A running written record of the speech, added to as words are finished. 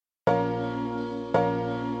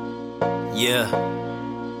Yeah,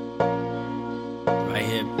 right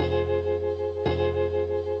here.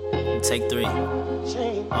 Take 3.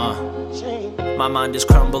 My mind is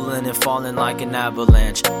crumbling and falling like an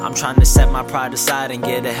avalanche. I'm trying to set my pride aside and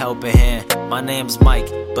get a helping hand. My name's Mike,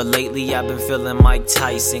 but lately I've been feeling Mike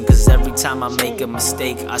Tyson. Cause every time I make a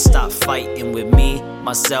mistake, I stop fighting with me,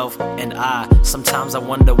 myself, and I. Sometimes I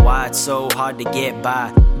wonder why it's so hard to get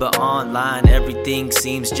by. But online, everything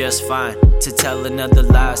seems just fine. To tell another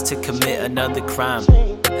lies, to commit another crime.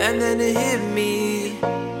 And then it hit me,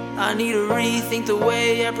 I need to rethink the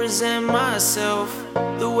way I present myself,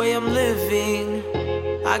 the way I'm living.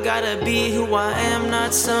 I gotta be who I am,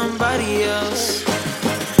 not somebody else.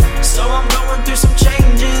 So I'm going through some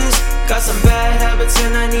changes. Got some bad habits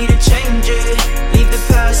and I need to change it. Leave the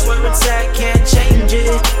past where it's at, can't change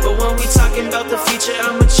it. But when we talking about the future,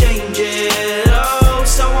 I'ma change it. Oh,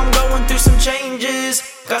 so I'm going through some changes.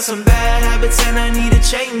 Got some bad habits and I need to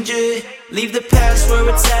change it. Leave the past where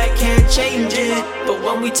it's at, can't change it. But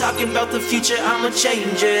when we talking about the future, I'ma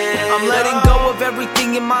change it. I'm letting go of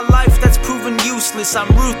everything in my life that's proven useless. I'm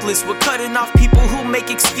ruthless, we're cutting off people who make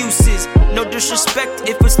excuses. No disrespect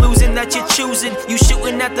if it's losing that you're choosing. You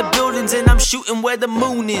shooting at the buildings and I'm shooting where the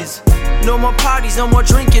moon is. No more parties, no more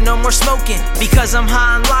drinking, no more smoking. Because I'm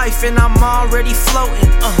high on life and I'm already floating.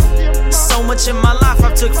 So much in my life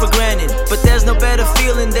I took for granted, but there's no better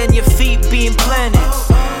feeling than your feet being planted.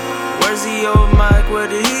 Where's the old Mike, where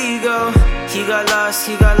did he go? He got lost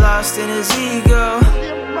in his ego.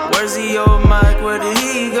 Where's the old Mike, where did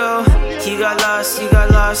he go? He got lost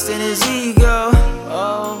in his ego.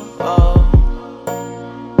 Oh, oh,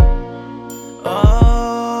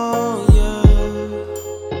 oh, yeah.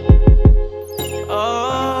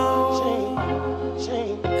 Oh,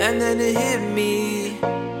 and then it hit me,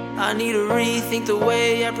 I need to rethink the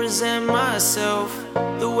way I present myself,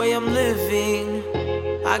 the way I'm living.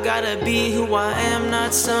 I gotta be who I am,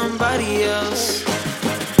 not somebody else.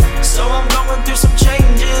 So I'm going through some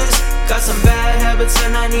changes. Got some bad habits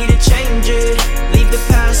and I need to change it. Leave the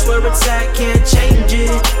past where it's at, can't change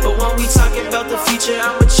it. But when we talking about the future,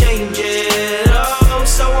 I'ma change it. Oh,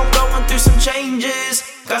 so I'm going through some changes.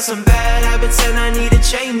 Got some bad habits and I need to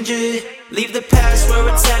change it. Leave the past where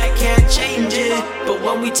it's at, can't change it. But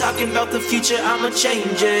when we talking about the future, I'ma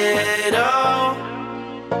change it. Oh,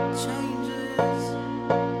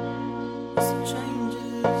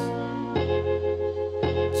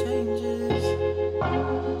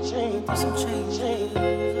 some changes.